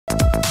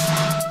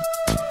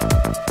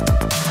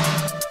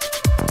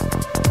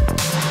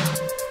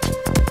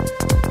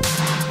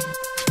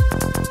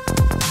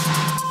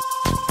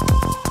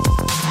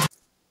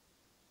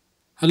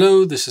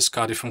Hello, this is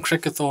Cardi from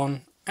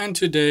Crackathon, and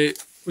today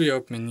we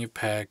open a new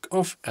pack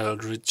of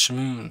Eldritch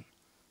Moon.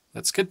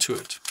 Let's get to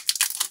it.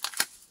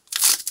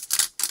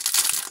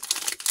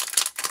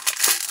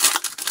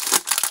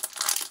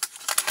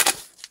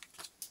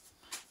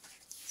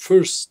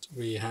 First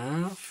we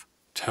have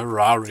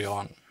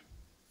Terrarion,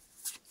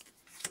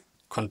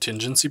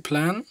 Contingency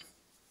Plan,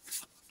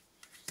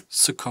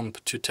 Succumb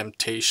to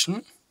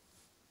Temptation,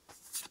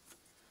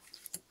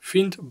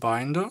 Fiend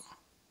Binder,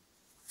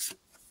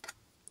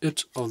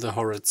 It of the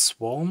Horrid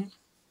Swarm,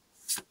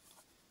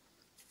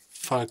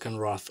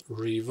 Falconwrath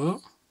Reaver,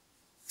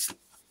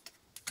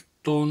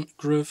 Dawn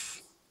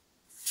Griff,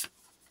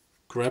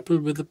 Grapple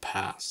with the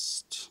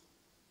Past.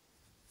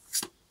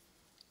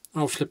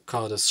 Our flip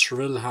card is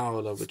Shrill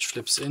Howler, which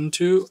flips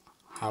into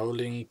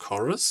Howling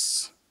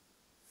Chorus.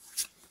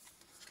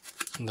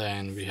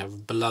 Then we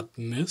have Blood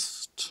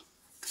Mist,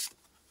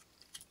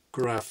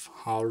 Graph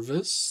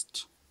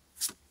Harvest,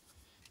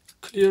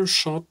 Clear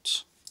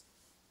Shot,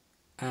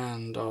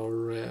 and our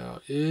rare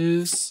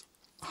is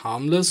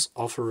Harmless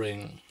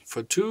Offering.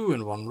 For 2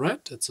 and 1 red,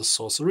 it's a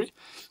sorcery.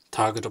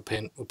 Target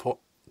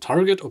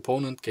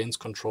opponent gains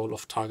control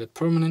of target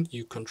permanent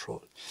you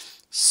control.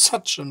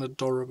 Such an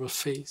adorable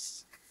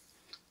face.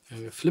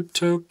 And a flip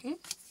token,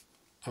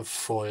 a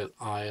foil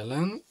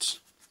island,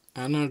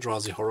 and a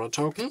Eldrazi horror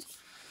token.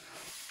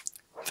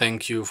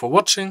 Thank you for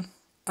watching,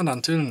 and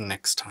until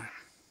next time.